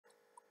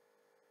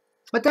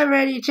What's up,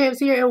 Ready Champs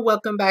here, and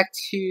welcome back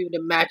to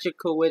the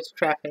magical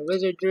Witchcraft and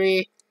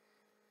Wizardry.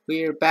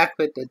 We are back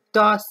with the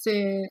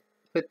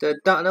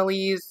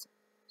Donnellys.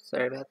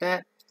 Sorry about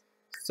that.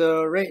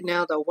 So right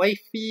now the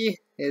wifey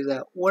is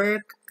at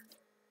work,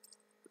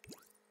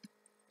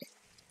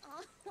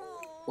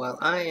 while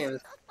I am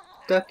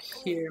stuck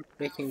here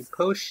making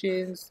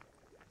potions.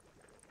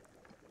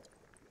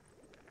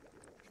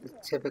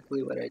 It's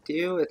typically what I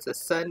do. It's a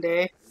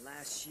Sunday.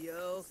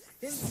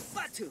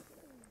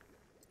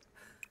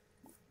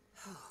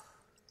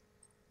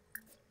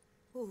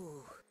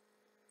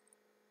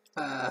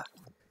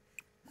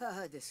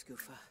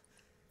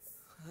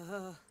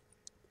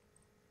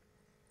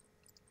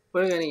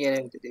 We're gonna get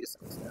him to do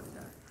some stuff.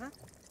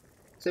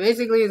 So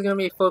basically, he's gonna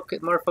be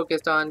more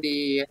focused on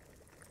the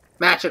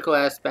magical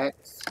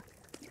aspects.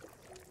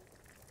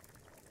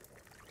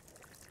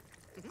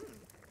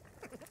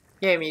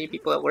 Yeah, meeting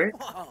people at work.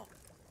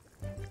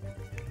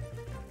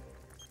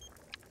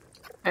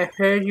 I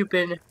heard you've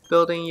been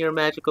building your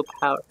magical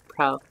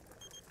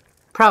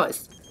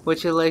prowess.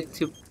 Would you like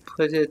to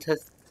put it to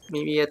test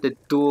maybe at the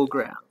duel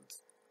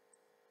grounds?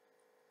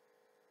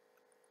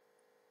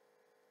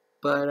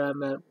 But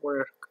I'm at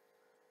work.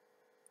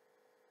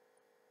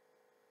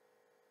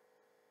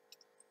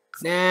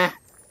 Nah.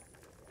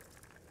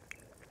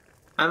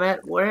 I'm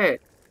at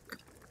work.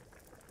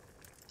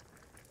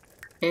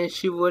 And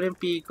she wouldn't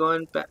be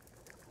going back.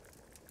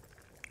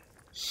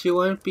 She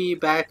wouldn't be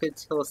back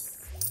until...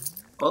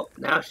 Oh,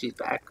 now she's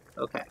back.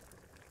 Okay.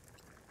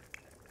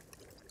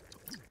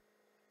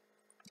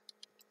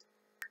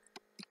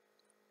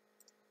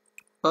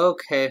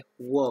 Okay,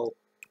 whoa.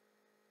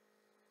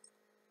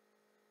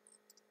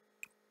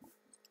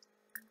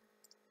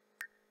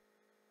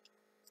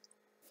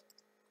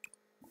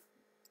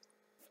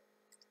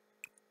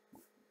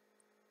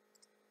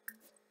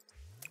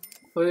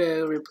 We're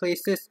gonna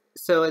replace this.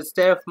 So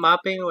instead of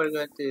mopping, we're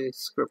going to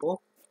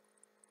scribble.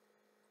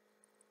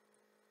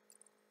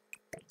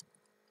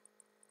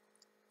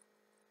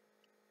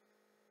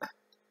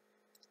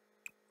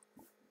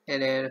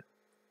 And then...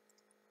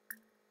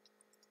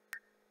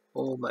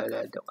 Oh my god,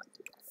 I don't want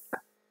to do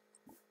that.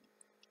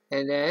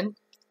 And then...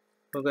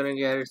 we're gonna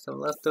gather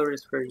some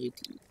leftovers for you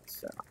to eat.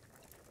 So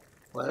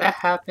while that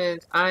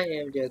happens, I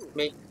am just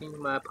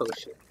making my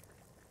potion.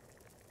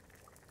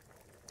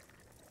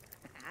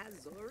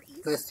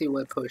 Let's see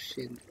what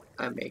potion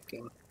I'm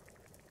making.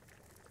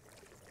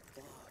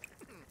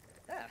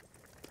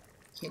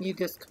 Can you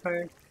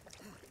discard?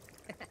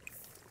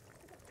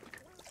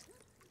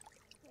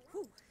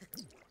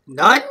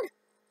 None?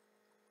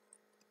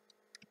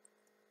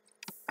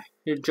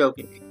 You're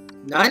joking me.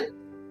 None?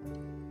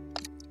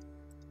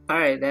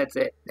 Alright, that's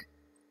it.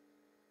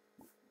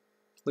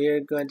 We are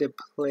going to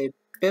play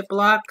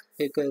BitBlock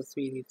because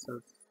we need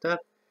some stuff.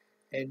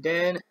 And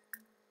then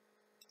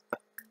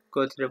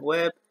go to the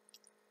web.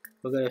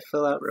 We're going to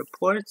fill out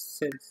reports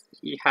since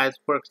he has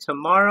work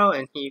tomorrow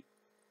and he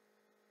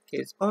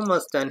is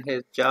almost done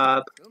his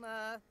job.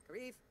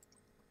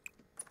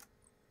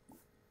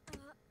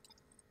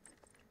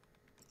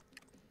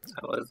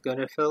 I was going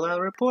to fill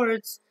out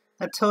reports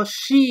until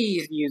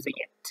she's using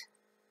it.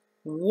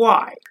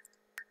 Why?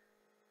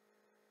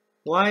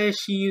 Why is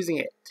she using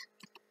it?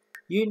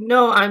 You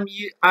know I'm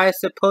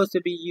supposed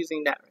to be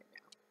using that right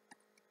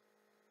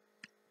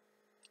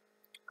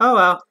now. Oh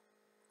well.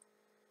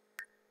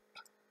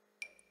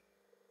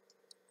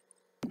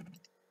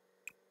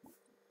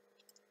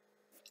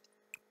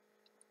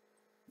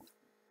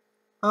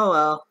 Oh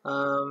well.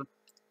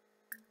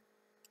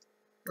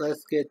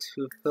 Let's get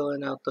to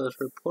filling out those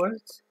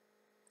reports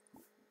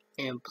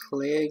and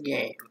play a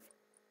game.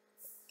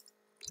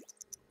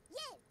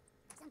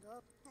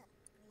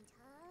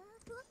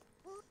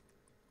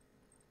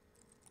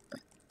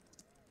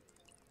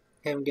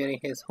 Him getting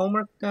his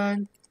homework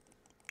done.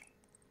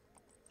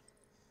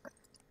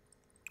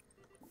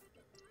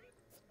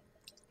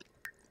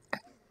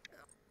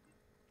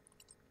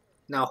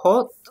 Now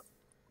hold.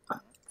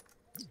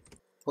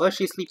 Well,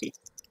 she's sleepy.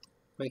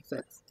 Makes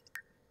sense.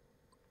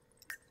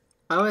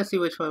 I want to see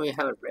which one we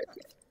haven't read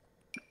yet.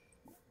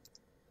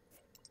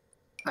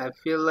 I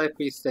feel like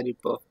we studied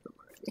both of them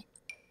already.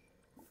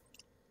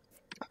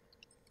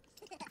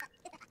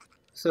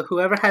 So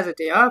whoever has a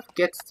day off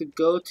gets to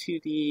go to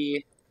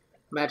the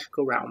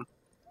magical realm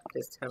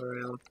this time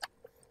around.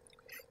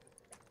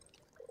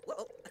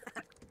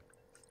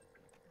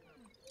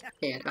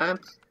 And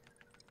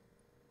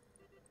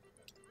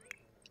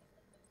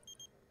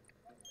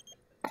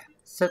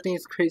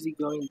something's crazy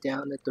going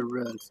down at the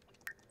ruins.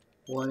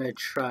 Wanna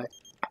try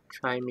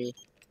me?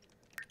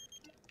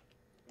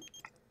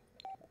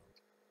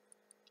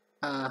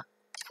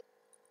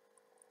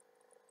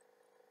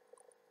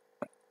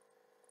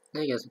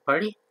 There you guys, a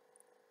party?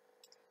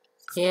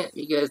 Can't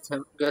because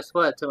guess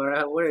what? Tomorrow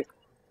at work.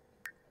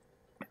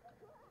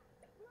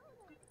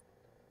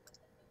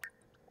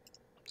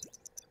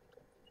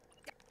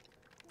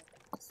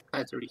 I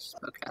have to reach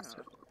spellcaster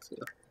level 2.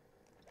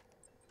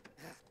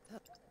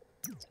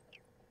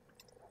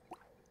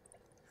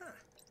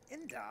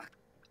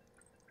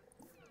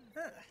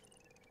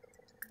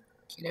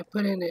 Can I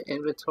put in the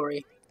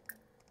inventory?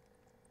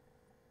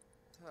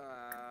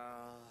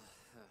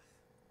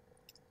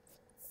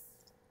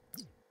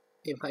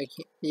 If I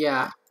can,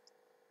 yeah.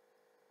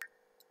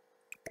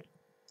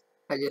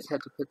 I just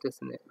have to put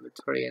this in the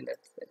inventory and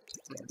that's it.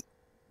 And then,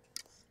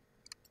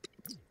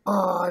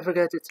 oh, I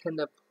forgot to tend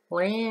the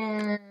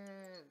plants.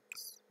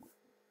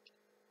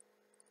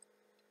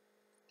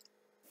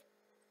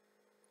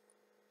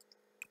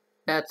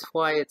 That's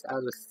why it's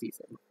out of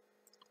season.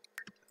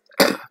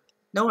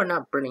 No, we're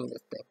not burning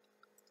this thing.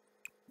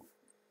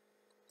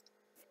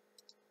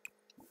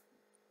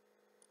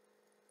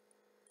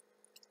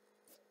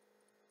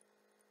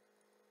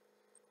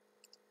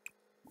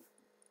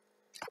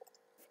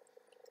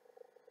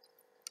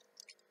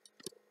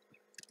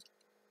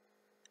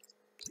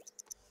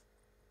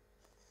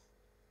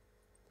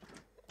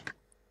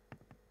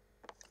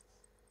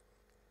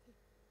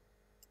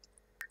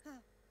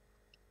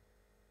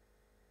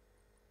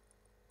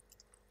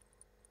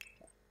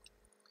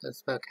 The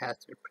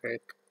spellcaster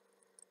perk.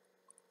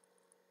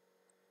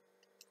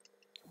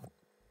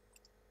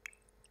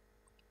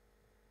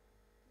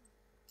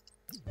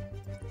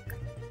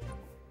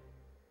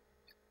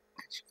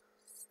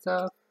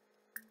 Stuff.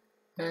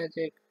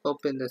 Magic.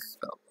 Open the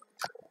spell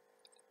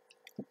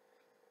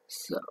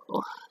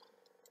book.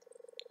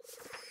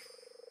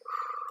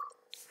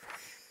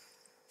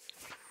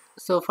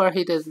 So far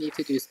he doesn't need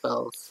to do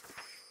spells.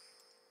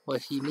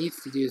 What he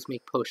needs to do is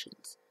make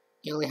potions.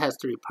 He only has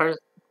to repart.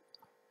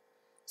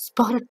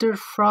 Spotted dirt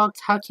frogs,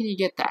 how can you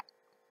get that?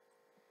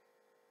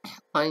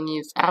 I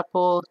need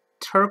apple,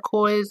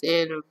 turquoise,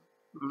 and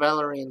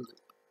valerian loop.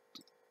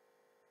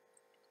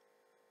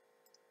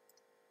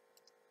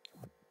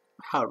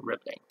 How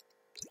riveting.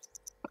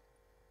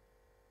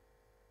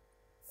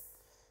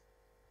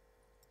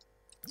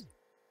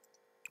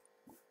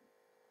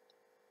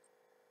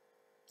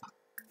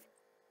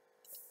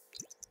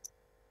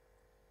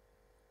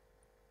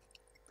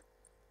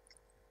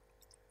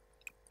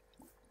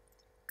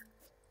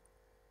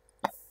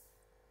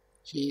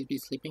 She'd be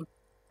sleeping.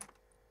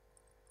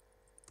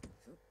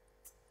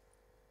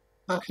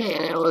 Okay,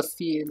 and I will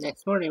see you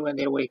next morning when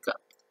they wake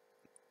up.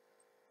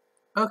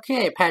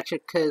 Okay,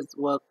 Patrick has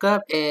woke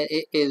up and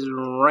it is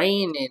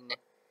raining.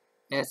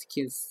 As you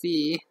can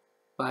see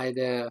by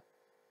the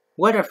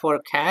weather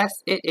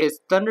forecast, it is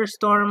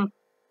thunderstorm.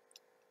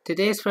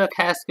 Today's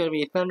forecast is going to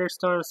be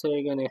thunderstorm, so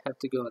you're going to have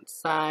to go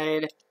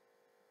inside.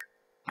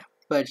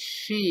 But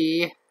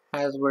she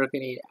has work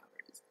in 8 hours.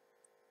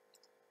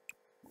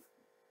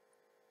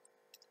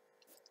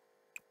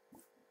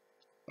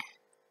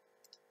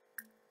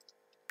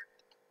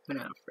 I'm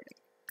not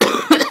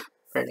afraid.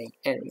 Afraid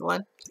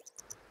everyone.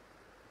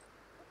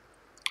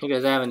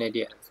 Because I have an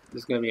idea.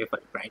 This is going to be a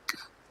funny prank.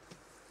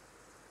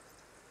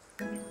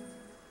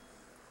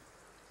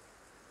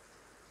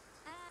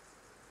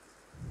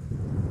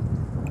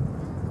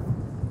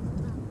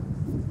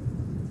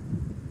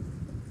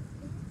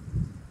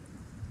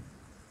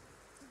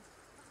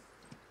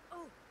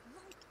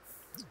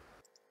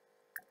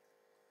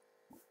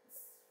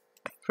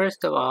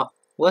 First of all,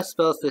 what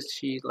spells does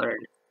she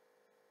learn?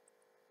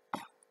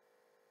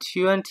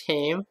 2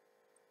 Untame.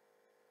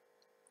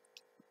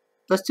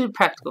 Let's do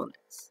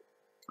practicalness.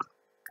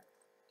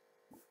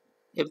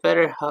 It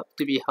better help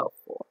to be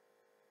helpful.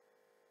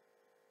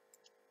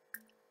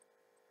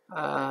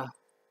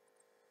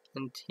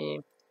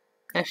 Untame.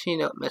 Actually,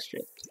 no,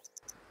 Mistress.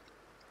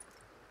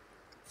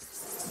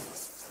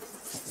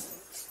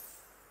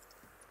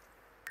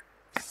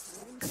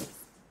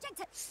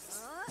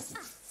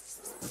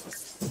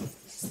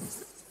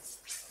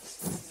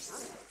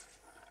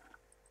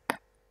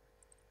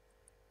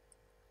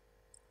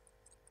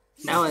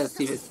 Now let's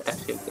see if it's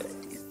actually a good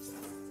idea.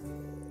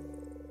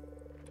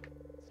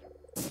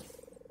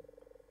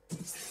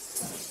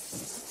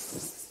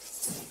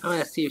 I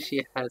want to see if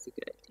she has a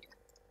good idea.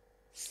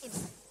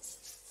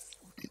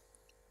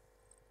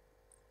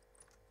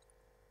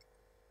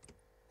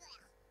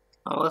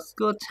 Oh, let's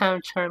go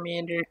Time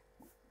Charmander.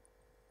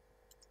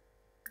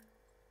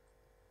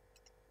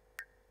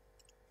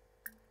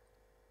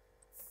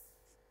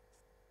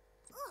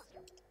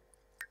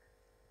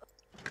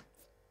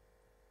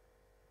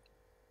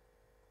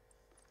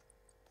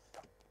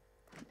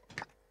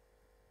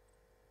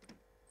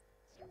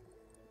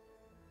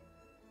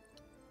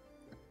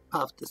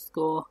 Off to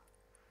school.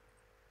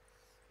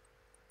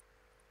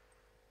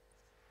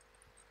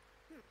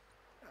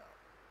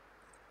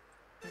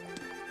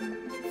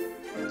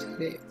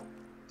 Today.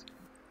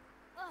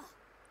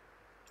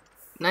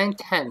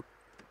 9:10.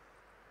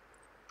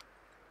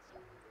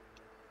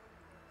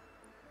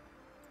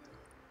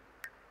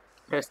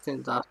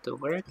 Preston's off to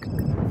work.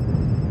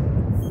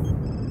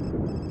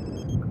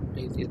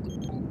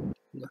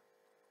 No.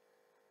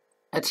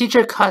 A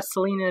teacher caught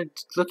Selena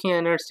looking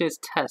at her student's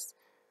test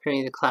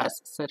during the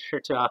class, sent her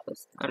to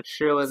office. I'm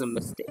sure it was a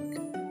mistake.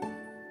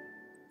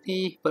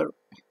 But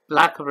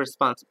lack of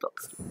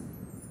responsibility.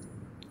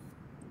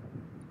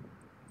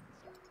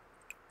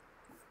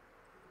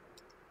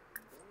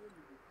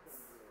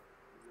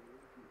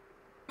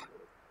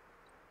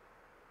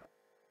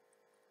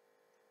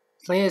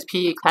 Selena's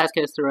PE class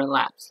gets to run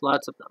laps,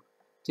 lots of them,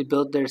 to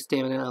build their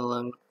stamina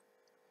along.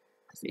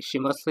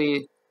 She's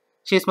mostly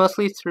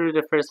through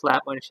the first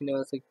lap when she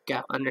notices a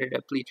gap under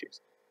the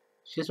bleachers.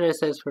 She just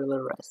says for a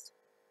little rest.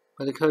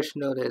 When the coach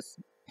notices,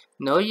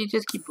 no, you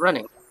just keep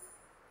running.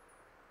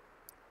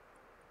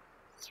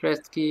 It's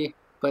risky,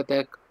 but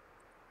that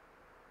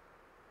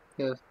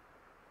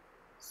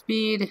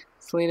speed.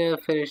 Selena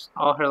finished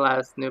all her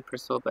laps, new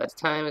personal best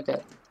time at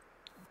that.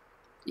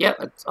 Yep,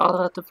 it's all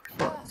about the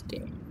performance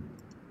game.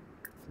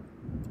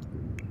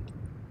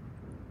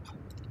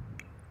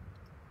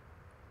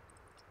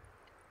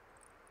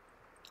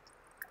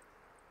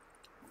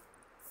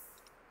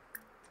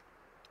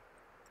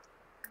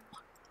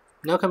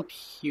 No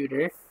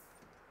computer.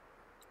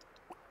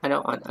 I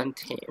don't want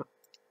Untame.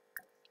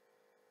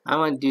 I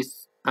want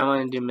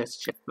to do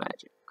mischief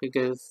magic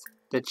because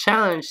the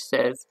challenge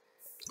says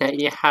that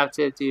you have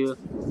to do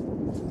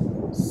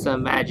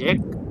some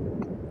magic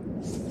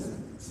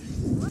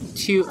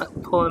to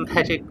pull a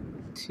magic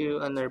to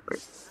another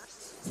person.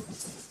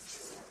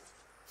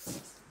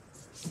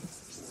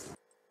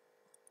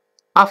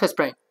 Office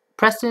prank.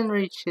 Preston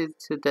reaches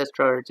to the desk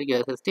drawer to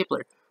get his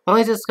stapler.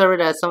 Only to discover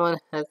that someone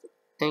has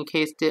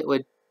encased it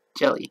with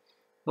jelly.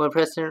 Will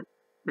Preston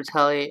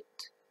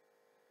retaliate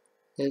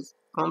his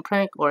own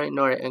prank or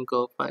ignore it and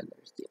go find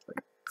their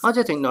stapler? I'll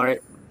just ignore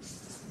it.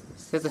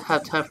 Doesn't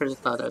have time for the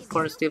thought that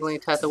important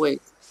stapling task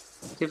awaits.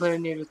 Stapler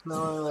near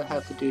no one will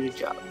have to do the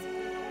job.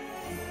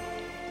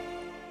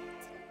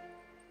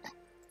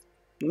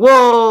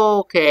 Whoa,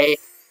 okay.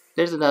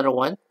 There's another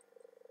one.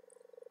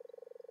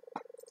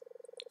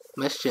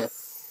 Mischief.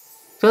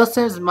 Fills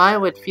Tim's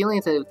mind with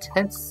feelings of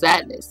intense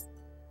sadness.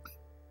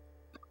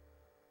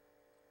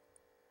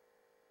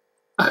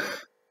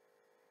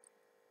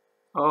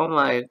 Oh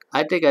my,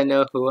 I think I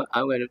know who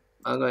I'm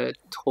gonna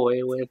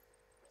toy with.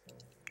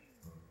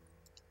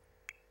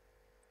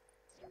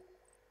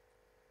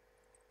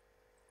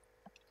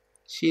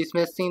 She's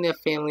missing the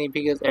family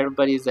because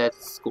everybody's at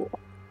school.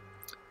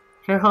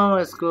 Her home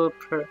is school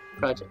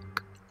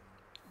project.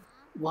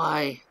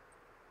 Why?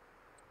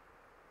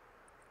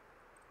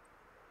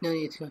 No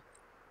need to.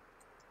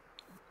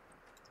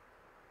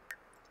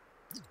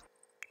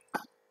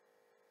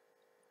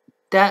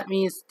 That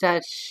means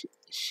that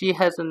she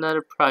has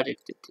another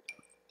project to do.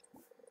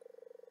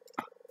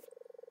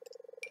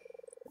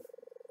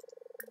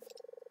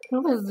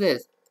 What is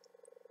this?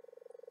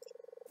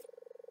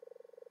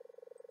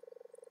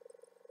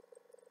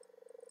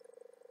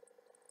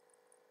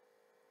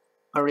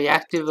 A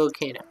reactive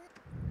volcano.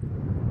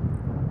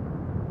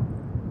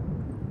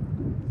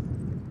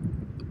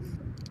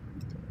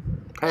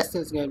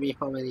 Preston's gonna be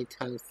home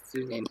anytime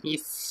soon and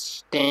he's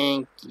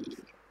stanky.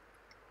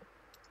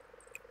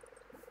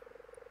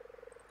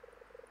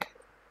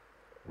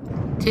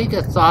 Take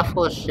a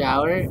thoughtful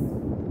shower.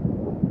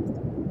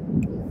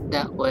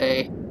 That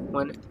way,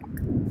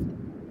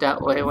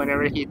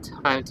 whenever he's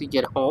time to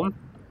get home,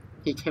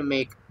 he can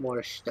make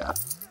more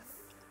stuff.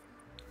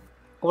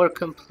 Or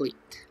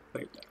complete for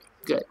the day.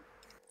 Good.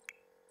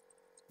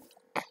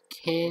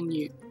 Can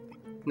you...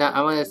 Now,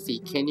 I want to see.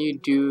 Can you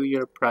do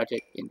your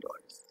project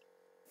indoors?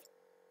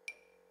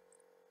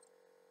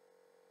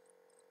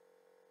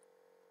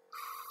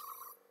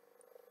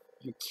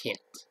 You can't.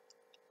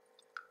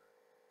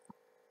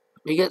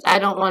 Because I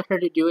don't want her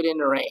to do it in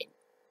the rain.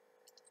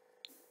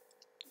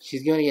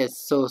 She's gonna get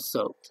so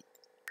soaked.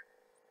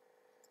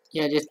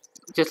 Yeah,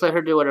 just let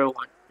her do whatever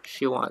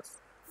she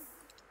wants.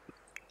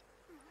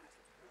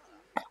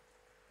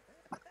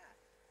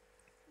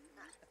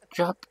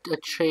 Dropped a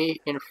tray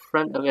in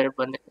front of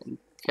everyone and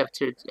kept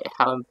her today.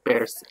 How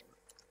embarrassing.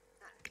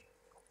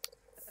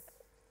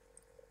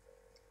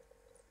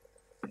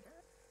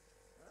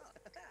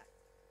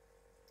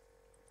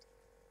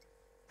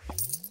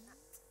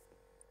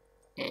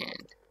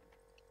 And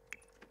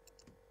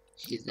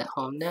she's at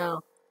home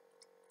now.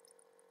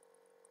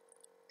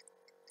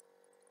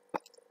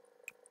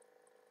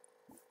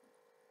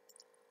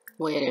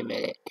 Wait a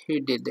minute. Who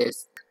did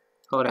this?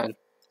 Hold on.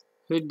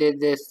 Who did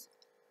this?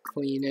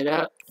 Clean it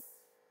up.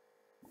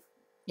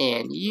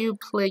 And you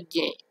play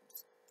games.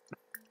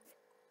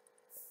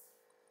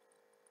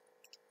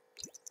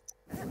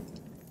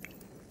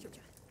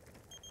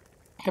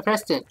 Hey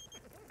Preston.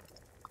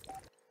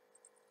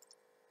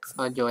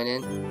 I'll join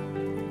in.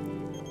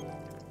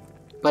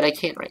 But I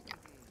can't right now.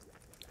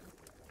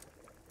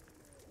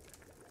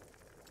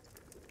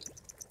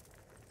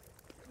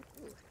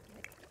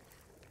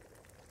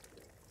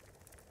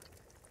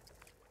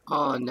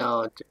 Oh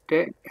no,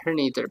 her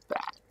needs are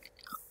bad.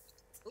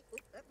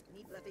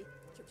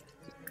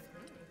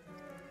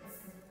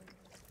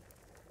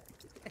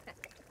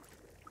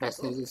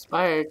 Preston is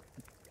inspired.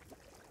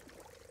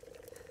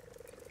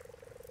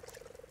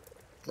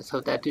 Let's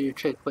hope that do your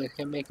trick with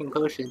him making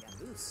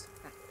potions.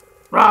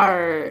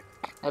 Rawr!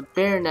 A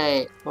bear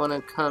knight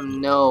wanna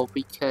come? No,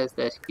 because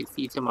as you can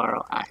see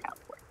tomorrow I have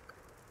work.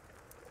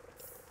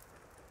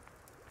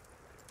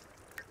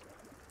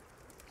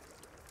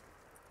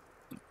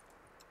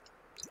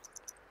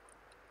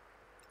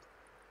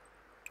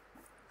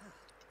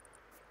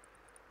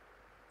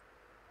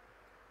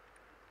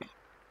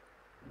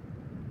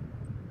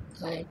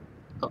 Like,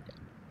 okay.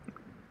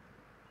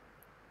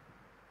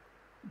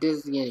 This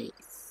is gonna be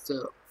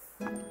so.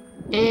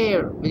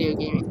 Hey, video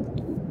gaming.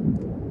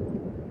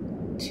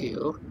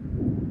 2.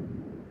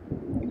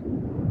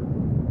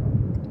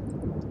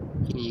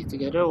 You need to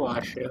go to the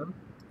washroom.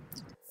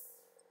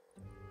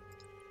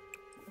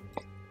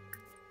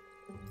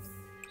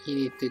 You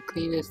need to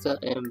clean this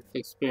up and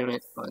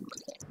experiment on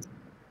Monday.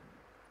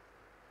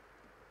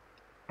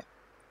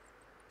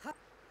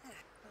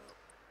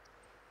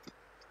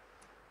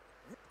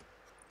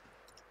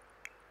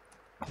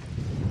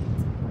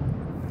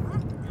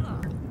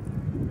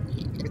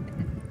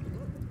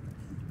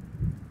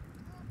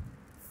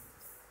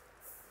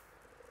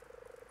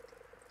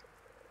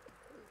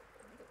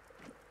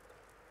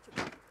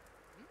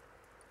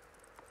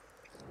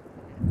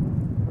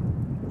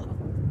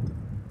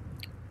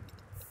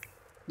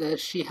 Does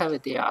she have a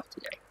day off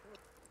today?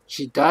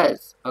 She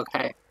does.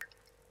 Okay.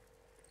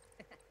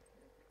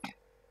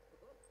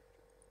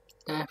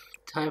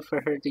 Time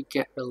for her to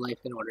get her life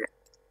in order.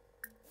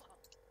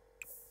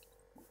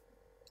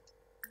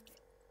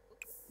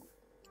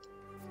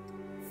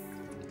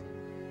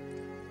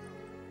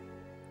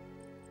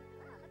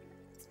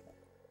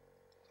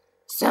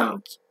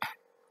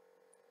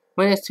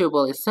 When it's too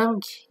bully, some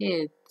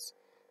kids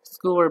at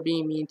school were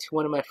being mean to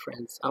one of my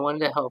friends. I wanted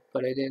to help,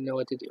 but I didn't know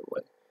what to do.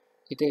 What do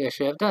you think I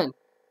should have done?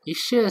 You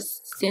should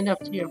stand up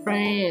to your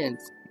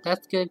friends.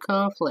 That's good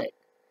conflict.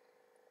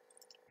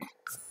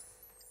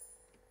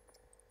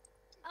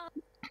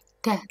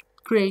 That's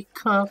great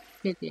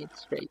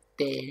confidence right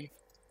there.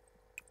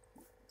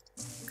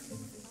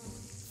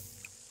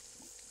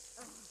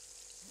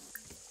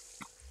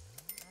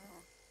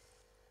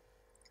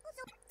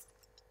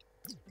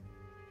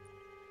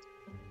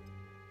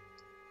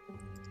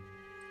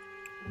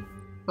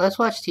 Let's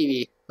watch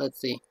TV. Let's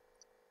see.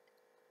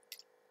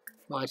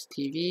 Watch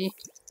TV.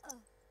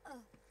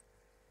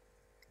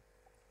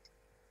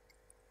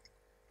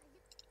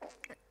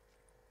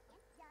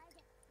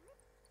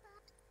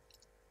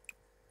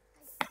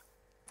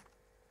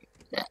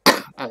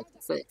 I was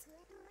gonna say,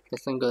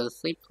 this one go to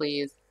sleep,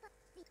 please.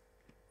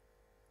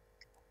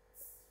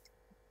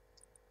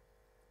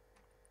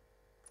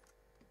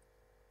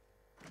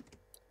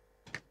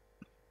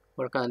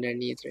 Work on their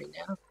needs right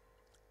now.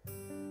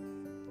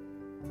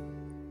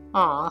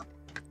 Aw,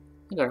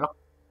 girl.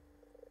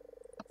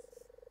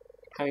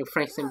 Having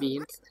franks and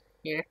beans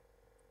here.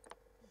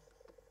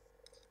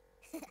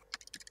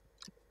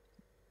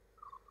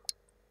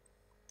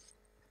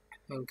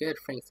 And good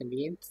franks and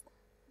beans.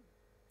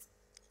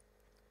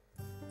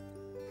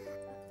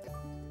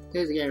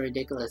 This is getting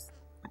ridiculous.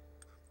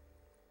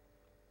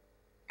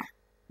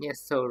 Yes,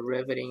 so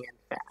riveting and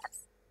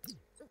fast.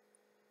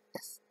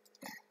 Yes.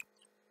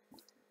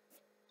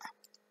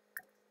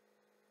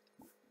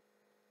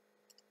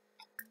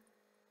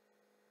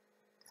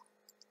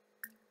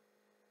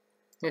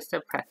 It's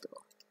so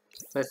practical.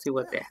 Let's see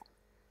what they have.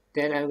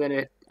 Then I'm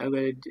gonna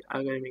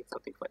make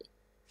something funny.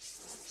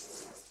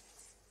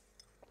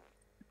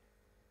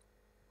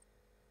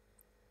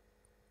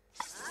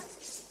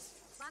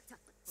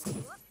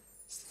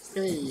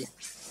 Hey.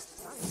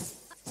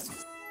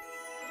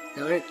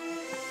 That worked.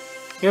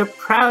 Your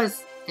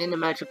prowess in the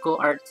magical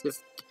arts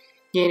is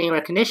gaining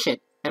recognition.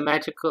 A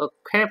magical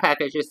care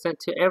package is sent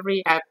to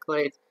every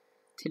acolyte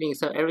tuning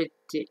some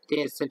everyday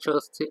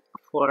essentials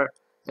for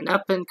an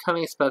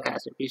up-and-coming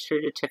spellcaster. Be sure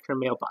to check her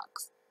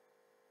mailbox.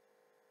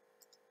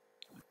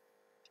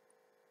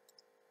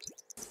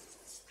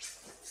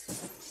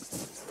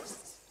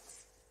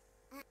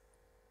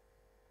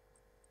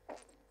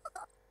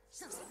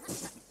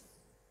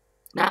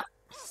 Now.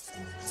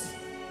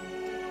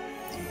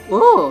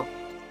 Ooh!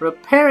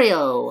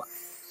 Repario!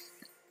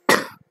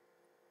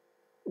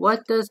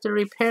 What does the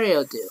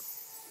Repario do?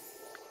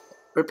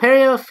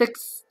 Repario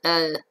fix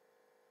a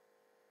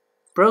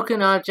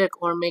broken object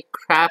or make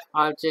craft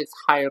objects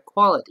higher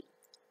quality.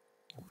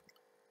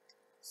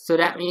 So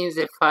that means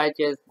if I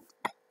just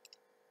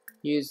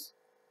use...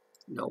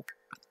 Nope.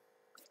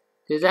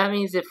 Does that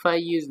mean if I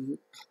use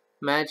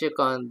magic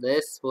on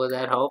this, will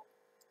that help?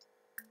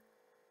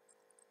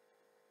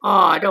 Oh,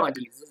 I don't want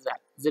to use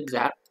Zip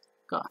Zap.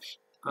 Gosh.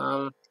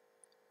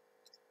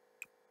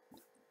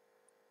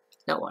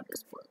 That one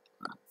is spoiled.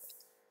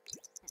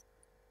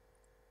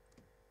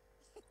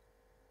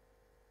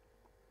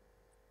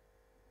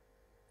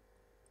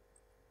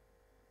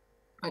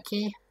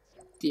 Okay,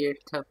 dear,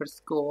 time for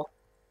school.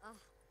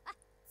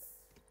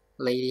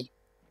 Lady.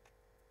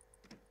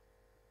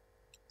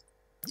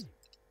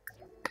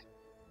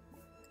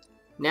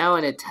 Now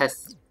I'm gonna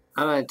test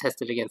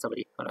it against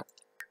somebody. Hold on.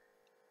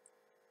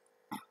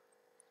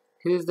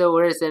 Who's the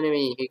worst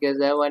enemy?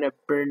 Because I wanna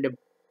burn the...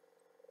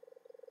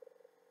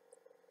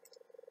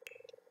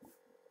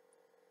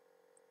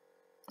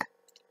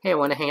 Hey,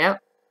 wanna hang out?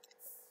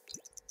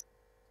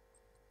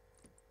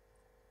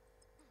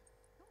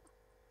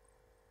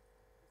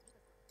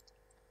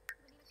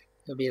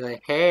 He'll be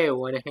like, hey,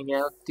 wanna hang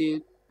out,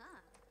 dude?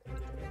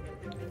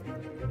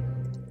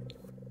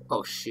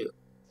 Oh, shoot.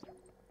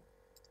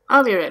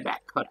 I'll be right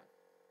back. Hold on.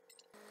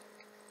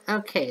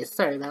 Okay,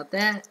 sorry about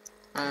that.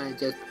 I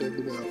just paid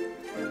the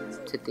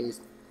bill to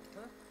these.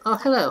 Oh,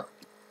 hello.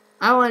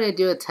 I want to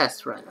do a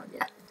test run on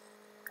ya.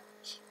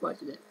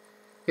 Watch it.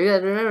 You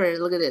gotta remember,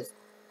 look at this.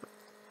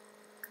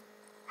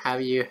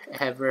 Have you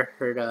ever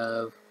heard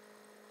of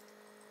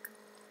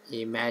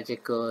a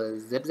magical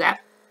zip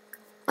zap?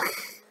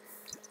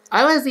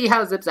 I want to see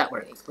how zip zap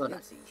works. Hold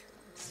on.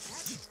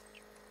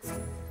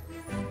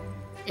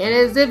 It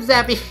is zip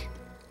zappy.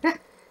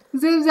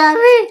 Zip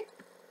zappy.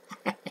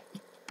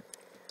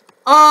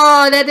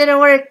 Oh, that didn't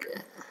work.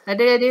 I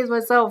didn't use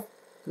myself.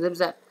 Zip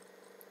zap.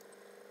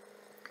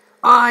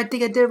 Oh, I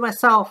think I did it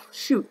myself.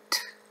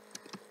 Shoot.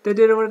 That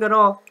didn't work at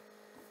all.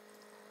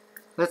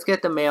 Let's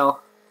get the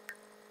mail.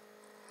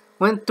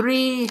 When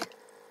 3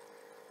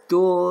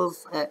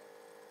 duels at...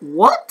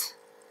 What?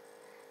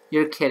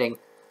 You're kidding.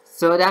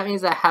 So that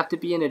means I have to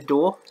be in a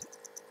duel?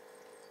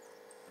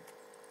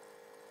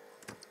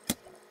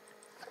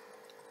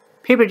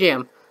 Paper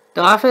jam.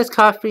 The office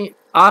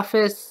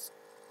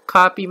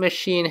copy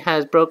machine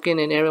has broken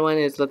and everyone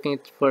is looking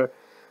for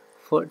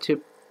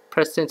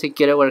Preston to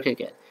get it work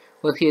again.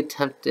 Will he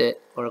attempt it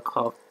or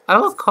call? I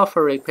will call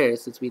for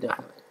repairs since we don't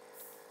have it.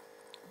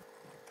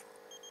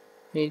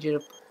 Major.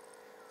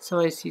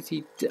 Somebody sees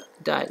he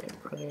died in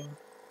program.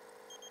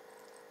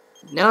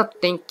 No,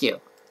 thank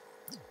you.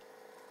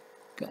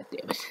 God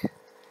damn it.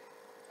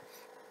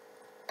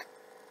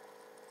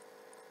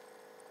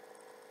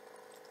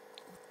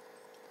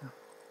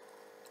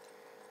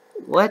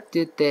 What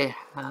did they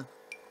have?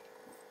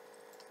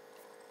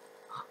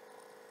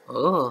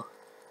 Oh,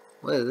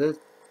 what is this?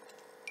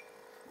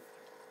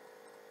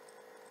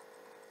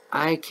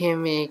 I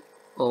can make,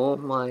 oh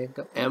my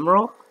god,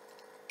 emerald?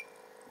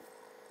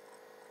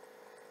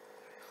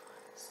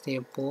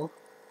 Sample.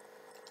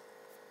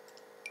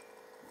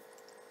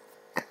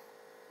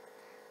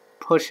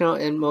 Emotional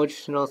and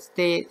emotional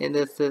state, and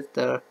this is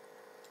the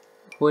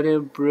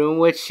wooden broom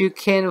which you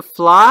can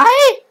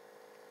fly?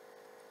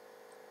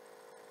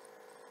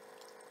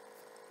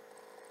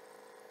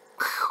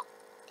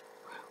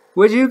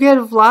 Would you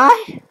can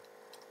fly?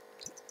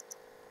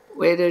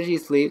 Wait till she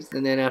sleeps,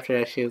 and then after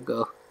that she'll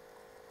go.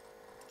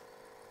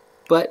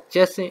 But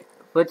just a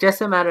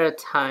matter of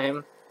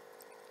time.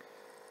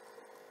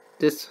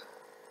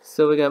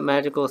 So we got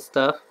magical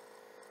stuff.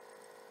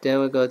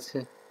 Then we go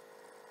to,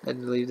 I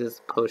believe,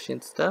 this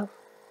potion stuff.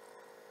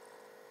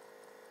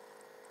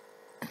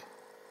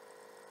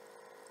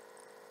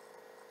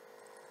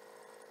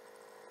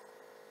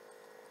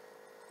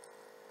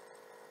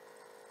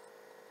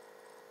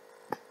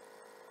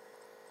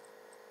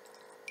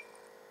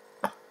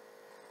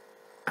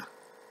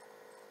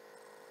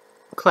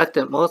 Collect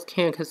them. Most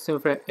can consume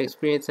for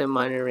experience and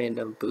minor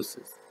random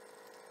boosts.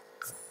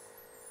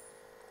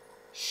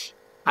 Shh,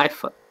 I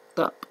fucked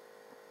up.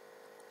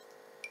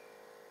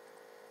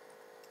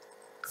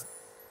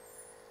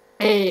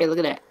 Hey, look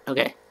at that.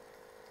 Okay.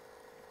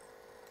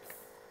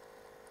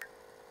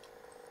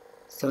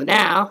 So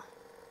now,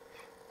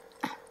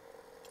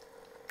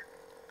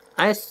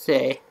 I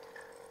say,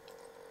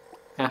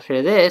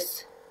 after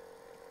this,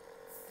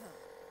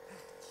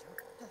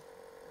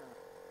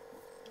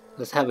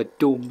 let's have a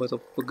duel,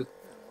 motherfucker.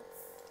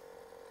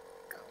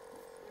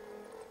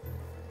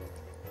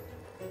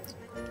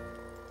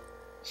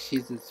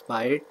 She's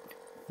inspired.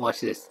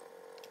 Watch this.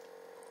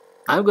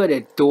 I'm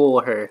gonna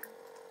duel her.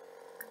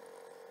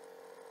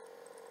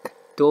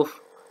 Duel.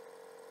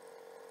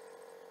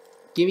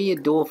 Give me a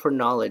duel for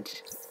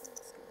knowledge.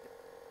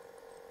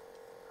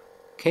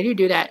 Can you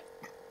do that?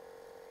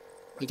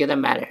 You get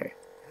mad at her.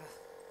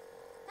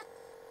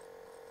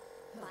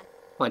 Come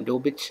on,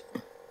 duel, bitch.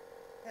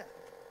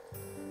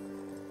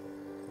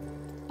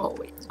 Oh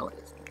wait, oh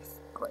let's do this.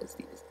 Oh, let's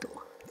do this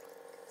duel.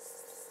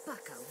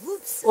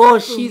 Oh,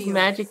 she's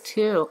magic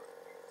too.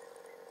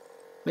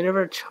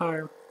 Minerva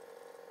charm.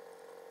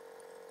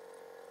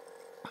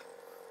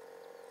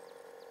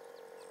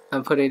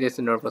 I'm putting this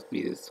in normal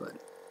speed, this one.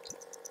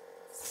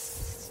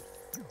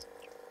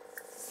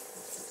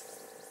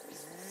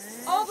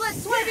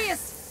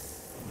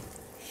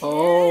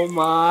 Oh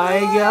my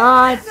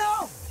god!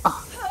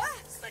 Oh.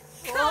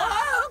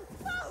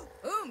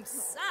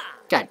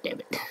 God damn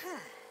it.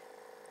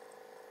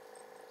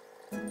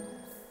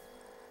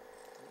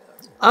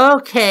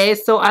 Okay,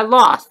 so I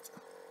lost.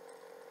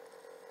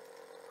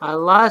 I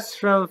lost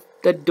from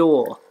the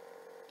duel.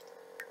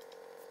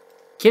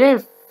 Can I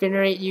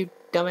incinerate you,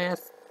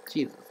 dumbass?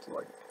 Jesus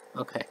Lord.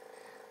 Okay.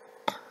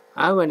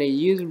 I'm gonna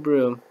use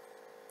broom.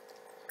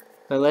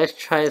 But let's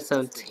try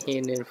some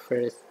tannin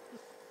first.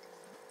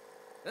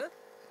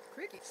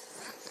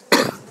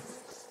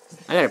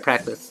 I gotta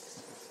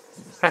practice.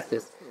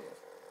 Practice.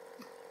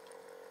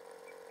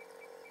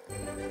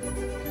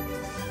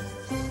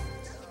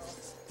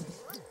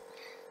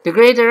 The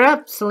grades are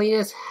up.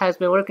 Selena has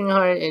been working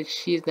hard and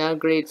she's now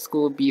grade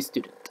school B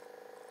student.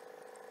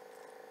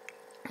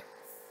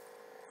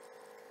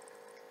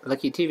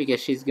 Lucky too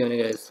because she's gonna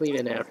go to sleep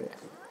in after that.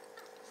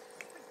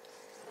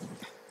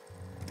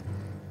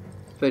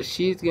 But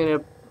she's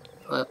gonna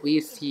at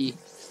least see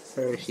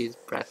her she's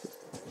practicing.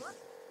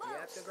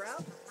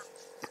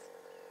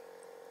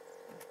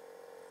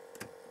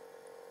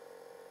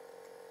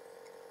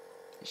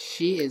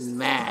 She is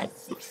mad.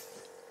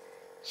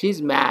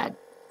 She's mad.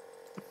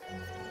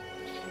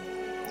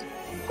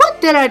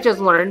 What did I just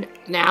learn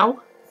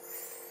now?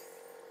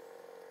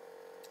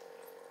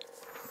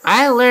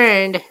 I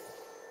learned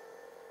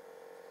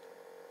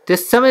to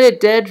summon the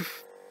dead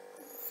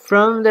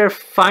from their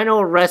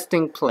final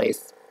resting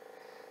place.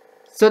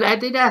 So I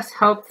think that's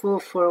helpful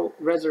for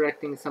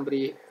resurrecting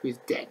somebody who's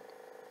dead.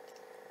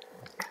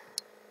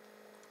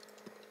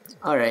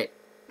 Alright.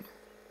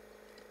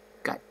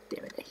 God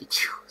damn it, I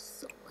hate you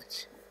so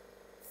much.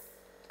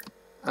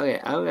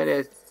 Okay, I'm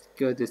gonna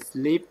go to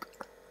sleep.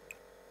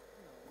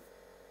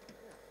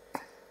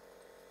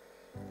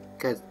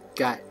 Cause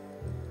god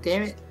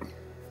damn it.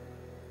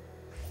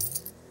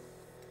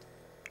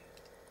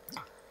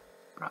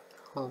 Brought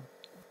home.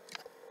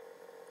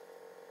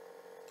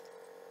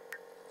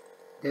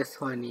 This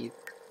one needs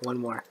one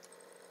more.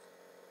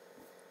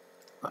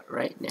 But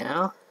right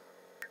now,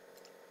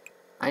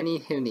 I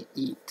need him to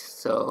eat,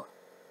 so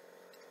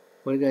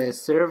we're gonna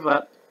serve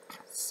up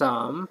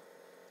some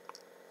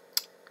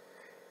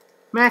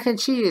mac and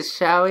cheese,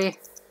 shall we?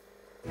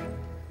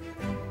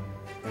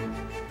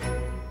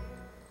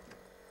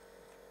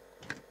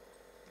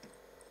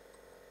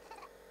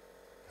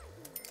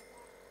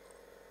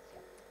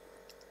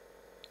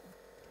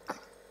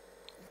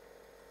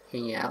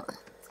 Hang out.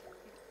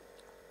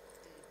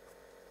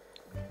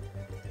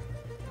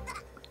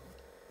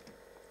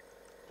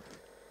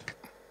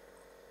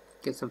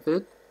 Get some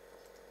food.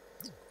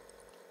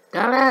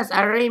 Dumbass,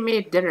 I already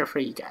made dinner for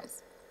you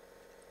guys.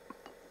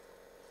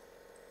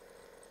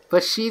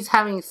 But she's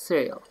having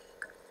cereal.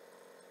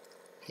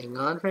 Hang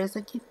on for a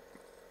second.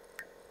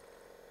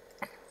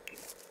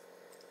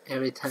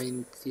 Every time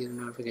you see the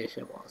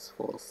notification was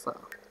full, so.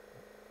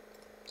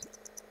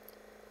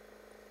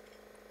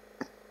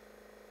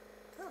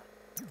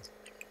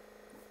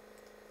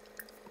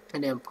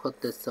 And then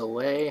put this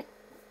away.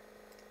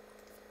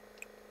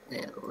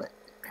 And let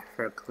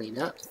her clean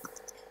up.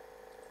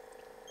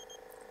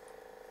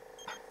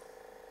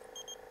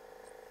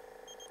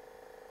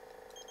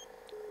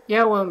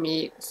 Yeah, we'll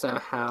meet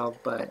somehow,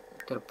 but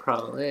the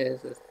problem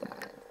is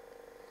that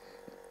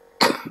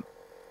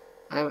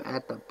I'm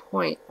at the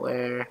point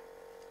where...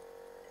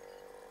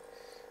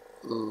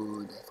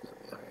 Ooh, that's gonna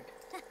be hard.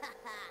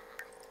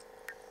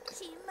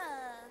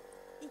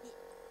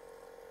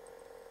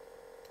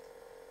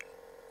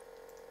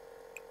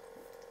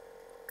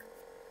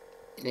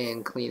 And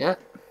then clean up.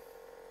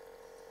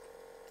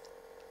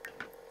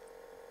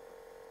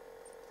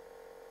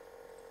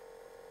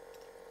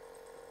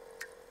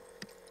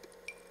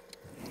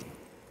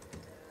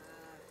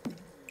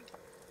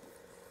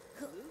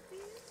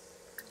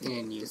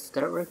 And you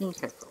start working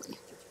carefully.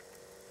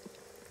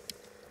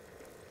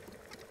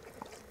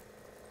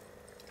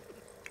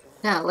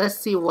 Now let's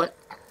see what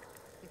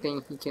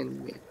thing he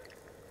can make.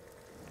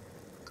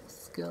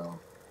 Skill.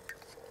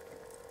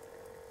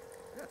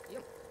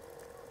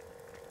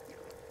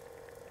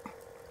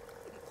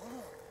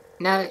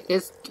 Now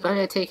it's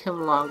gonna take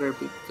him longer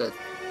because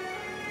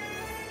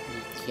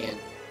he can't.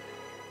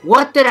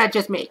 What did I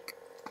just make?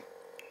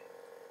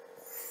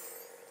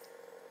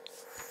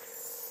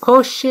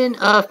 Potion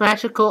of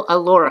Magical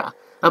Allura.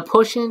 A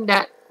potion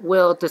that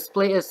will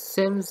display a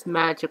Sim's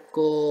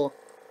magical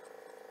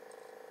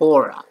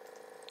aura.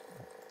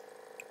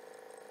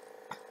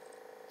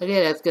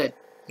 Okay, that's good.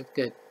 That's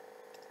good.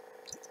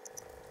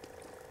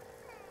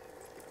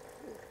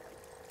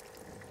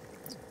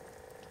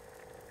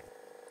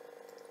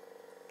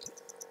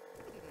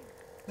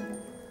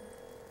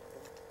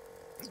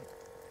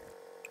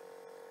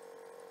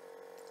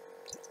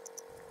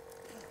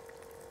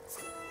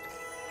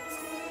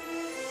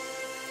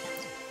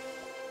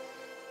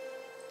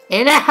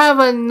 And I have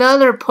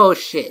another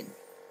potion.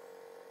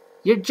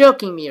 You're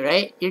joking me,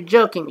 right? You're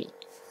joking me.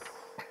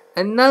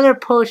 Another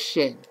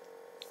potion.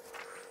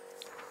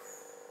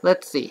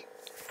 Let's see.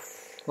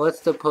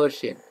 What's the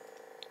potion?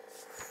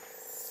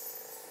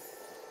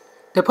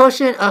 The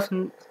potion of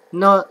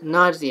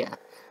nausea.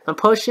 A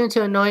potion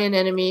to annoy an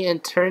enemy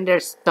and turn their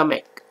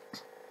stomach.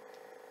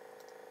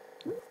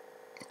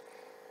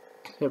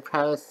 Your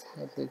prowess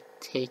has been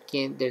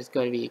taken. There's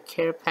going to be a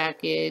care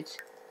package.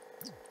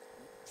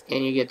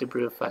 And you get to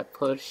brew 5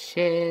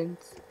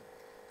 potions.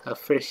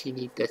 First you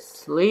need to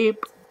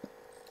sleep.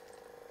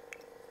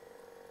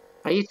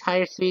 Are you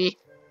tired, sweetie?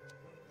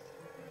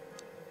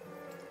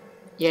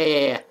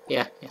 Yeah,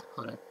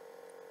 hold on.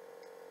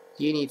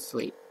 You need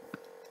sleep.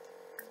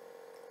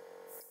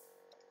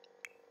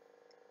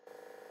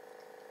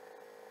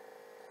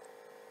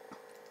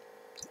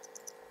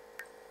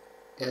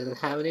 Doesn't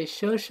have any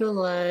social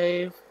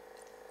life.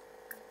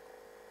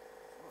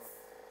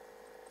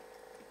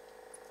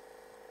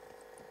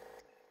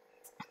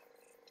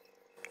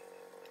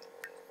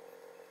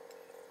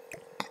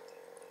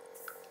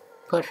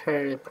 Put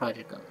her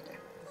project over there.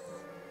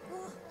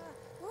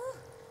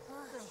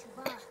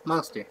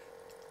 Monster.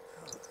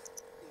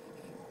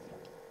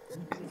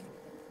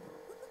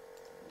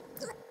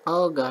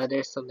 Oh god,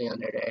 there's something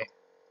under there.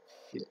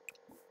 Shoot.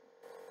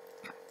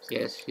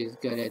 Yes, she's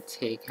gonna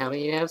take how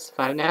many naps?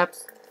 5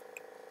 naps?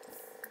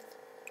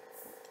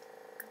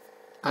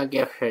 I'll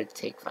get her to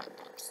take 5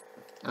 naps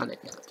on the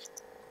couch.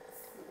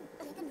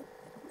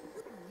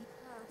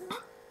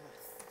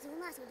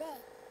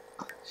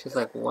 She's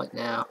like, what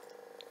now?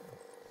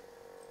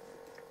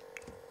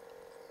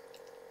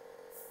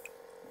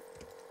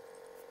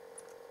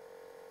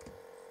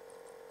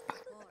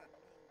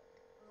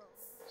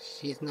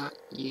 She's not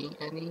eating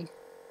any.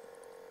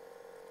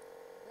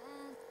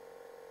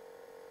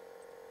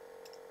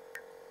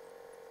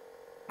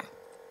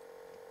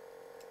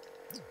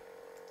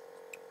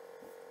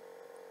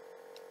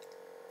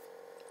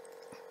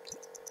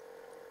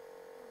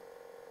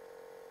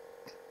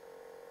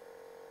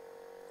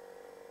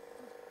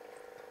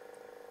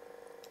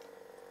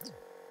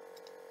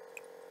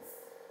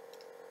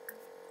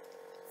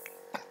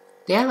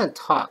 They haven't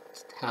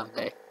talked, have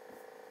they?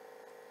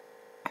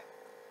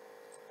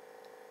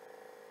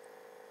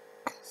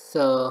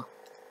 So,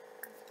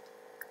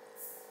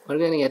 we're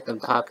gonna get them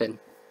talking.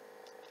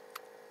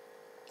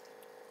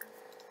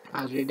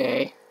 How's your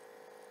day?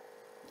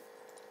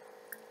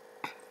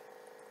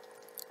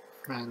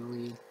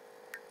 Friendly.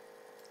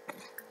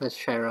 Let's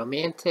try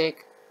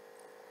romantic.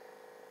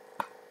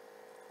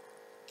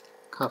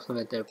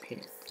 Compliment their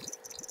appearance.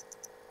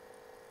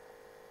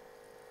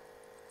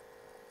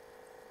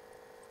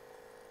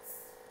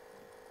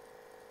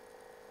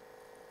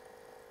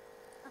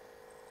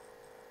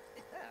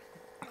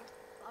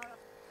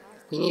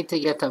 We need to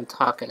get them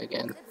talking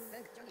again.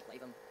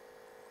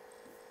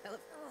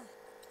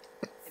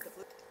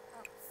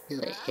 He's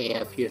like, hey,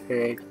 have you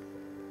heard?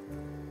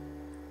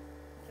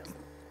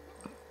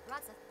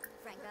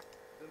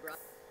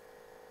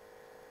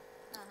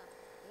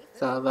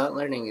 It's all about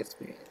learning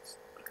experience.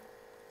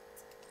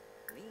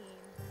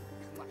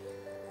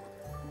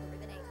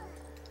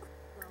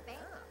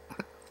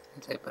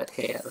 It's like, but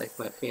hey, I like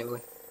my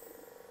family.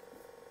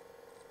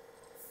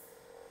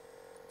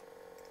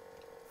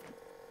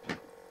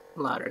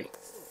 Lottery.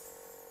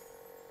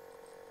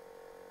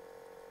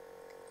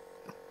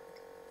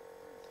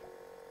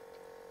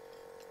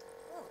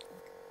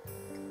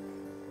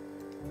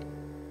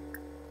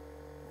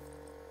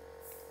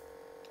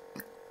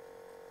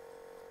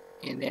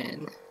 And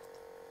then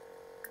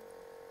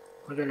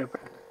we're gonna.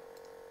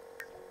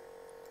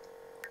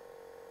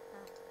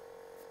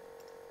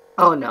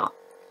 Oh no.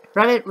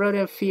 Rabid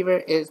rodent fever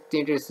is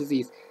dangerous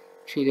disease.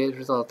 Treated as a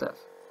result of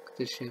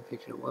condition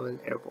featured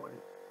woman airborne.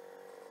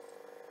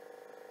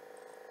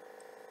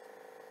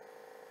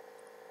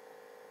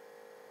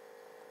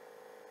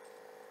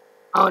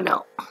 Oh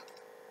no.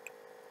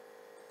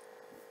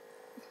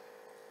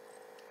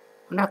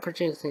 I'm not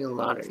purchasing a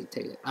lottery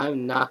ticket.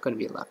 I'm not gonna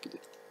be lucky.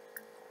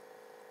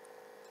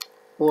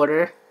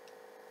 Order.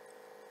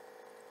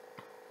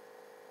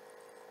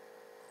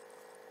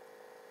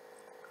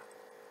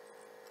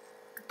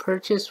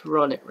 Purchase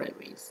rodent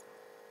remedies.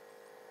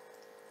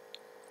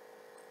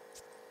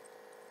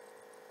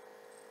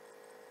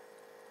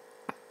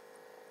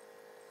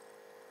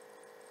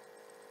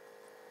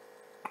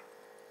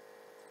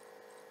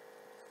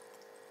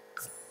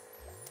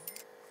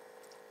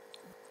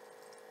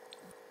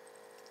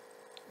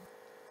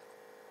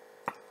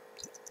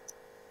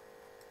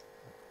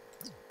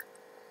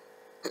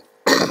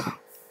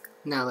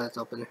 Now let's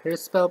open her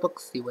spellbook,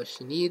 see what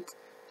she needs.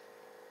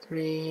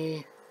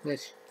 3.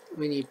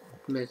 We need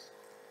miss.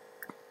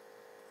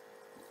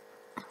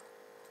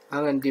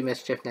 I'm gonna do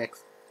mischief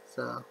next.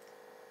 So,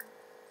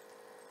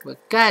 but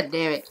god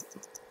damn it!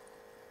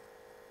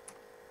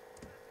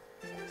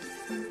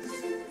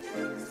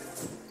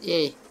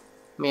 Yay,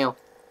 mail.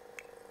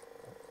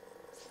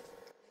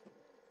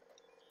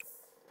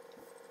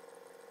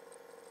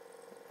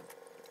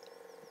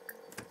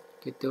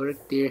 Get to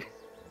work, dear.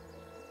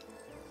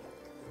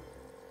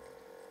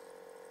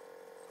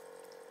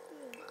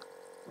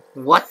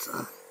 What?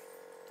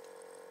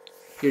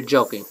 You're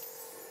joking.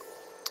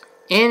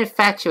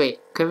 Infatuate.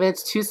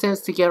 Convince 2 cents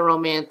to get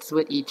romance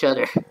with each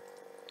other.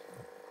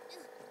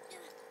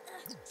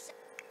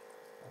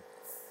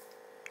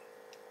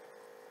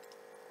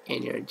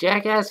 And you're a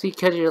jackass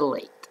because you're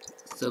late.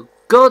 So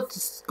go to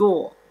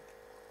school.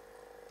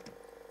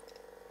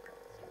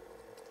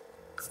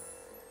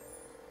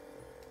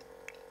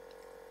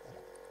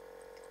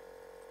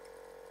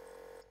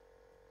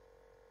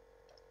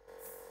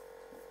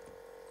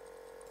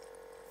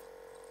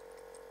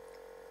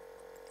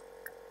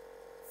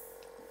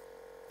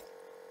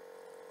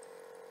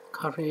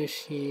 Coffee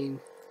machine.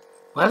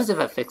 What happens if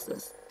I fix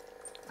this?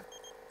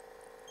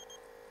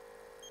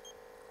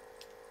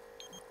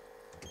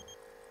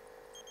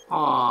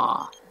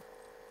 Aww.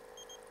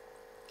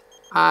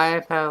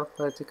 I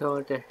have to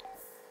go there.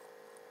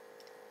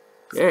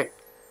 There.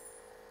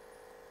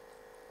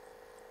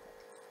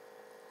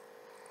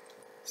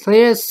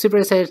 Selena is super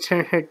excited to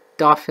turn her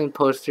dolphin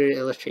poster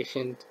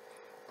illustration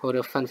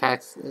photo. Fun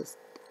facts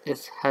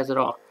has it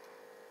all.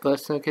 But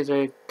some kids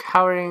are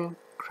crowding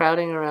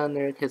around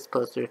their kids'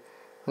 poster.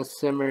 With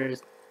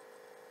Simmer's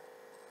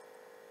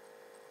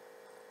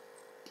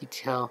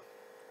detail.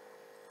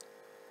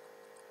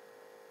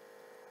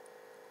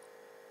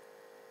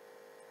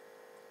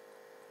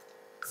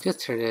 Just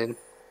turn it in.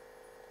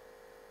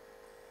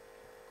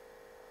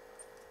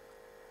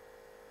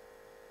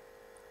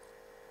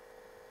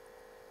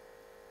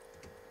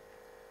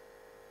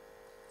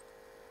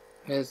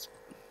 Yes.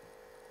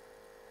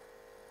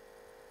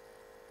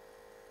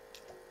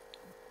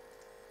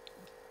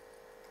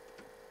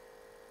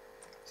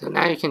 So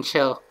now you can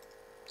chill.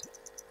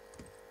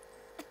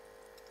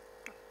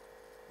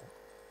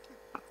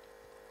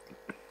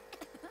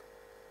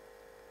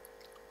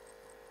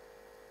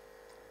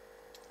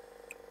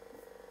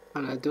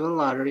 I'm not doing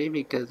lottery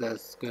because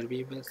that's going to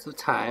be a waste of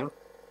time.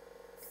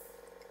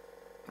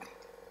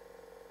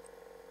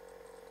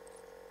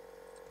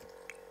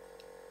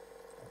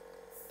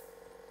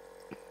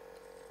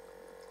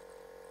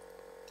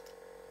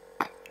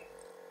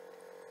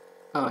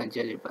 Oh, and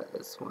judging by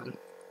this one.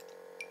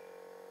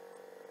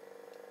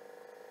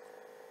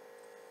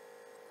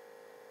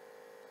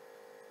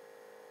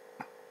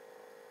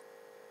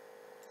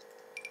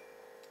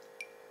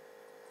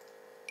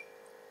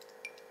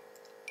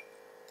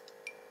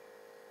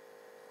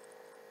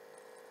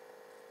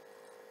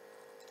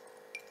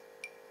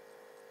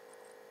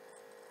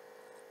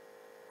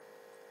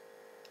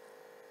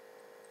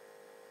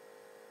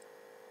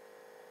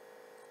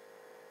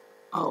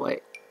 Oh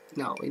wait,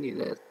 no, we need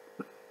this.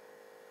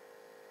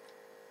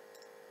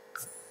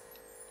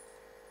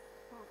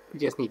 We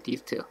just need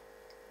these two.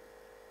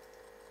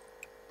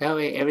 That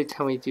way, every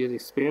time we do the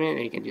experiment,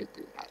 we can just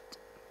do that.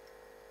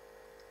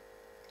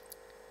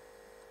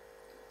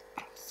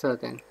 So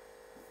then,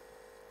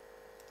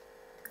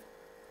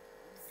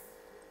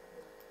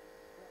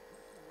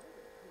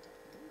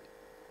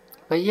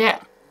 but yeah.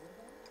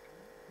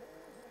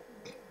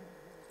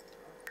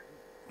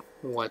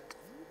 What?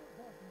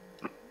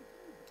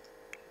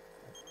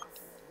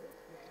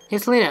 Hey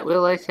Selena, we'd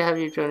like to have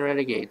you join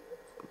Renegade.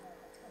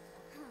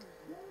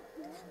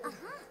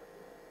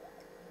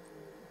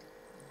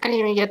 I didn't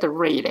even get to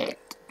read it.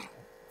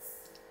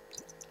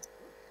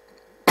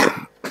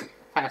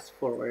 Fast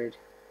forward.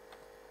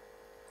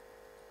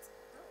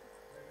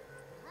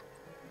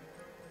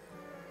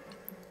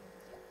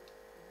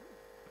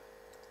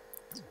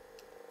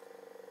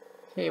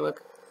 Hey,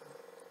 look.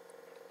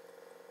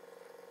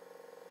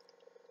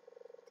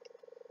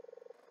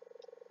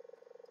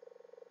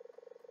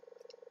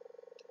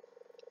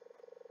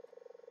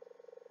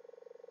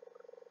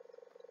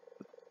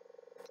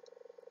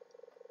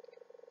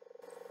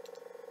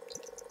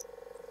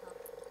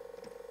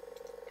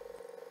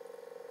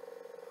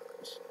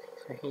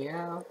 Checking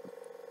out.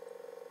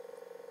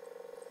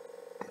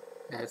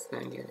 That's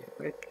not getting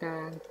work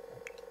done.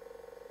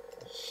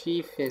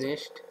 She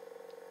finished.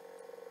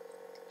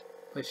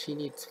 But she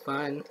needs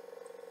fun.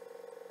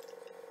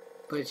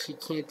 But she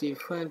can't do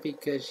fun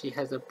because she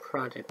has a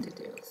project to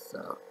do,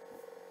 so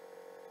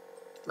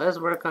let's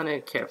work on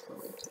it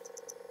carefully.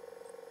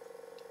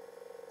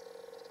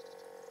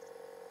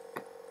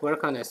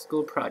 Work on a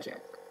school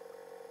project.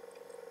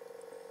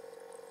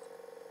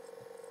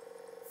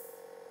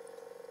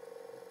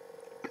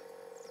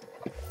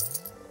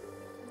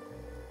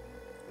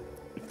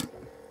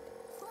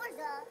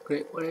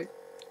 Great work.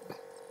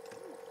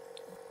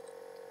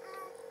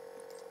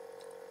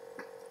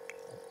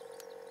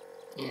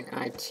 And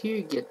I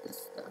too get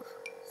this stuff.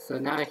 So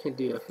now I can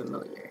do a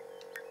familiar.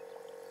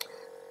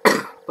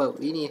 But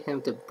we need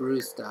him to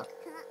brew stuff.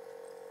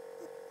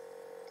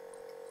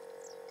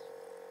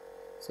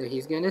 So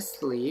he's gonna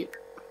sleep.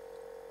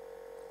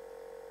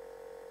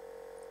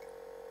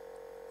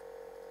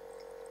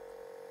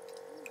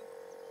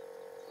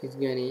 He's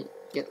gonna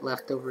get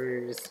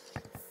leftovers.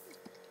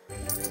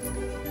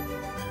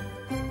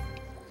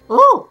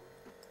 Oh!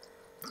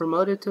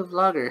 Promoted to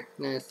vlogger.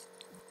 Nice.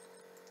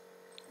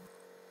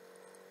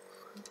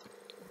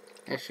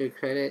 Extra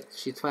credit.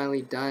 She's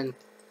finally done.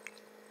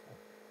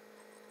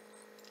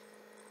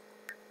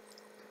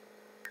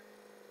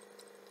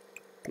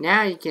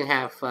 Now you can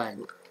have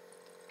fun.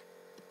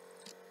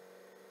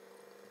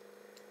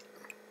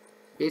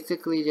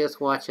 Basically just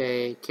watch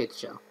a kids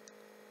show.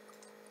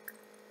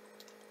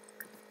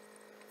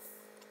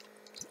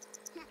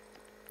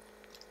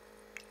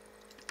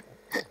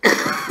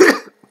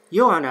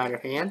 You on the other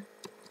hand.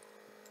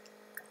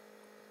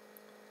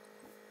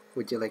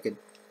 Would you like a...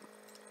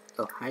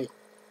 Oh, hi.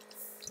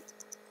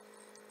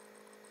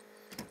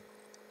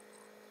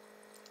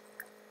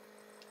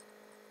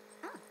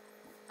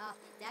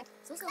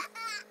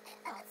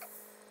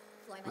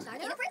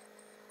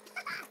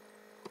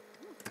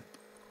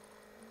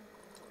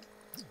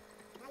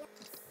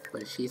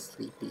 But she's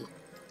sleepy.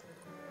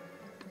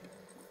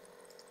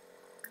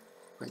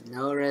 But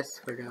no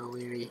rest for the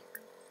weary.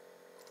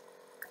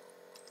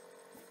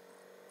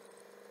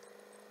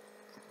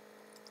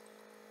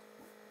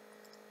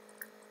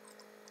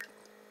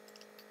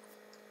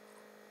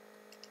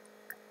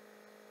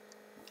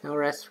 No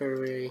rest for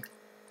the weary.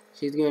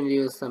 She's going to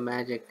do some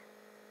magic.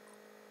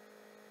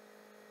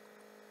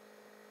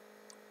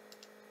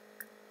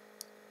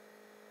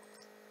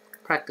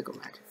 Practical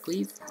magic,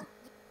 please.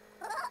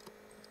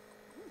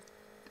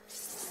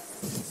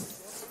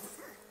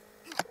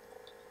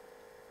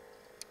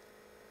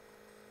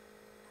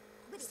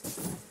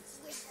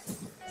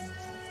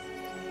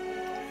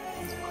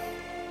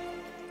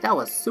 That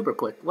was super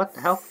quick. What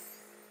the hell?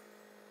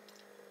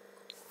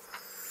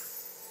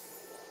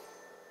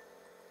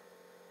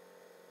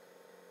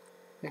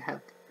 We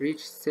have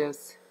reached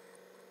Sims.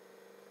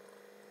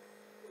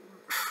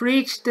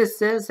 Reach the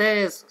Sims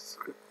says.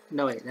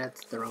 No wait,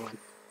 that's the wrong one.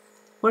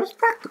 Where's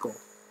practical?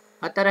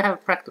 I thought I have a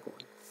practical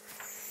one.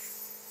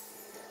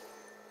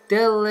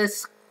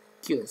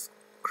 Delicious.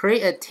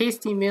 Create a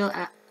tasty meal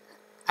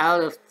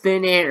out of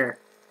thin air.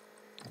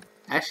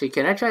 Actually,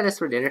 can I try this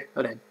for dinner?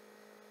 Hold on.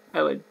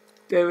 I would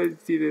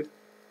see this.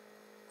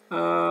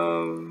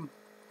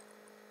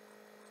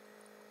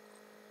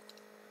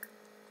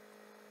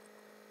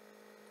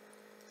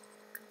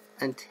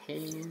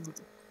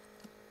 Untamed.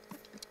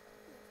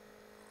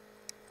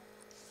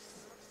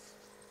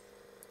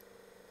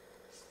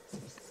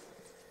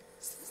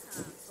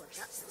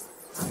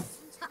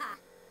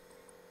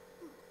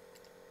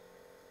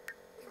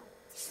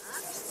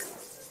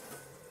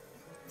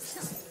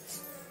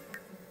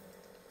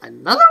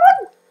 Another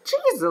one?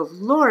 Jesus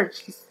Lord,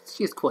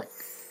 she's quick.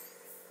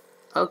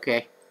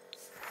 Okay.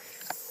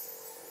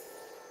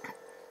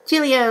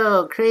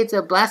 Chilio creates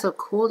a blast of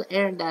cold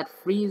air that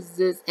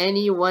freezes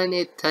anyone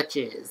it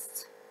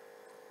touches.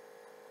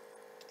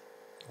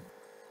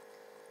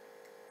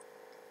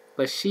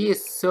 But she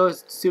is so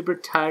super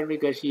tired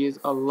because she used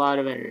a lot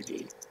of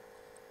energy.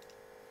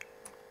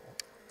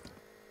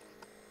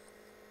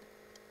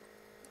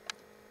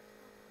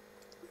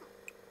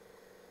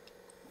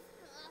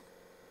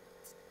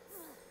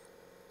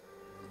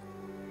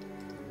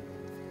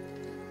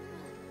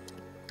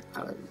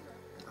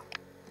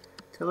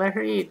 To let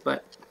her eat,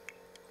 but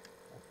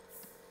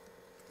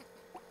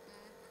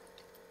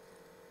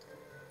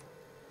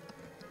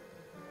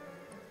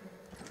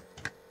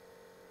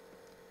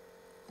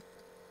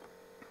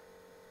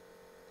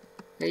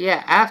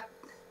yeah, after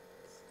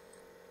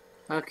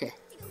okay,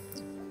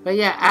 but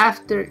yeah,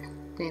 after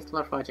thanks a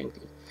lot for watching.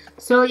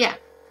 So yeah,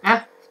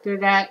 after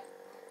that,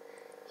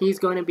 he's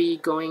going to be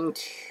going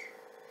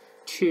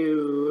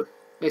to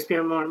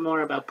experiment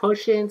more about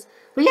potions.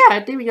 But yeah, I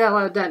think we got a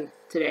lot done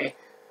today.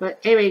 But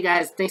anyway,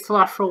 guys, thanks a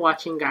lot for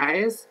watching,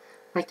 guys.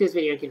 Like this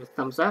video, give it a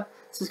thumbs up.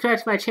 Subscribe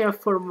to my channel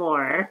for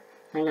more.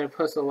 I'm going to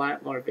post a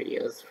lot more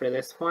videos for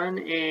this one.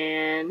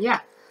 And yeah,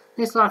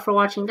 thanks a lot for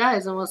watching,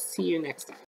 guys, and we'll see you next time.